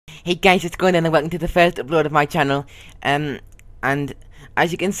Hey guys, what's going on and welcome to the first upload of my channel. And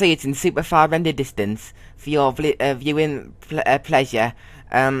as you can see, it's in super far render distance for your viewing pleasure.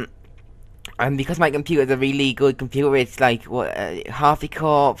 And because my computer is a really good computer, it's like what half a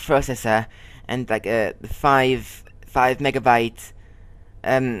core processor and like a 5 megabyte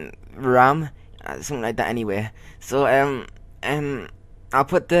RAM, something like that. Anyway, so I'll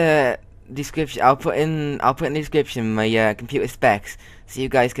put the description. I'll put in the description my computer specs, so you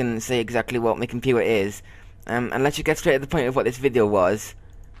guys can see exactly what my computer is. And let's just get straight to the point of what this video was.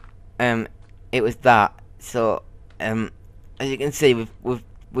 It was that. So as you can see,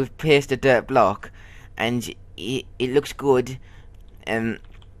 we've placed a dirt block, and it looks good.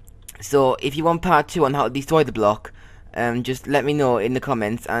 So if you want part 2 on how to destroy the block, just let me know in the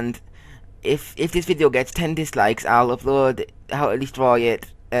comments. And if this video gets 10 dislikes, I'll upload how to destroy it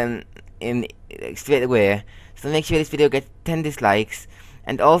in straight away. So make sure this video gets 10 dislikes.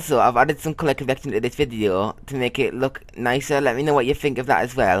 And also, I've added some color correction to this video to make it look nicer. Let me know what you think of that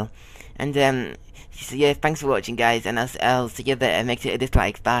as well. And so yeah, thanks for watching, guys, and I'll see you there. Make sure to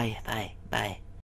dislike. Bye.